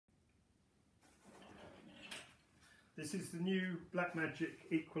This is the new Blackmagic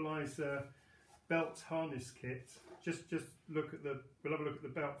Equalizer belt harness kit. Just look at we'll have a look at the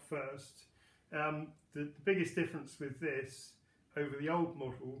belt first. The biggest difference with this over the old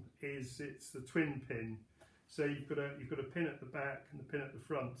model is it's the twin pin. So you've got a pin at the back and a pin at the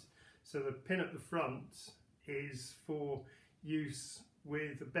front. So the pin at the front is for use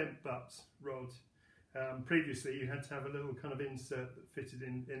with a bent butt rod. Previously you had to have a little kind of insert that fitted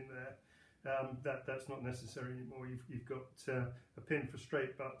in there. That's not necessary anymore. You've got a pin for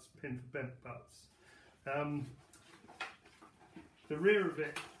straight butts, a pin for bent butts. The rear of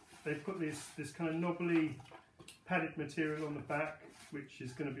it, they've put this kind of knobbly padded material on the back, which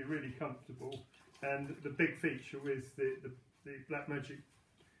is going to be really comfortable. And the big feature with the Blackmagic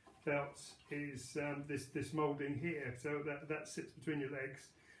belts is this moulding here, so that sits between your legs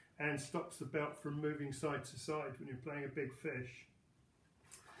and stops the belt from moving side to side when you're playing a big fish.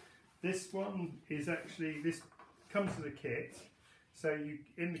 This one is actually, this comes with a kit. So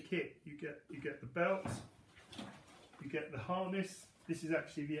in the kit you get the belt, you get the harness. This is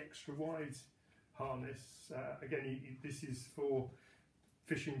actually the extra wide harness. Again, this is for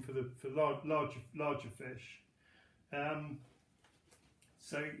fishing for larger fish.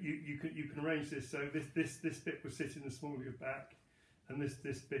 So you can arrange this so this bit will sit in the small of your back, and this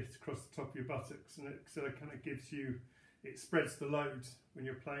bit across the top of your buttocks, and it sort of kind of gives you, it spreads the load when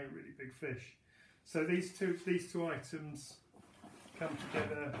you're playing really big fish. So these two items come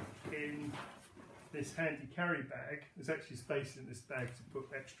together in this handy carry bag. There's actually space in this bag to put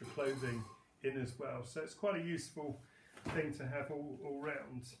extra clothing in as well. So it's quite a useful thing to have all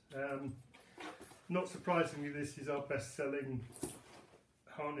round. Not surprisingly, this is our best-selling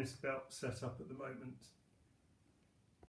harness belt setup at the moment.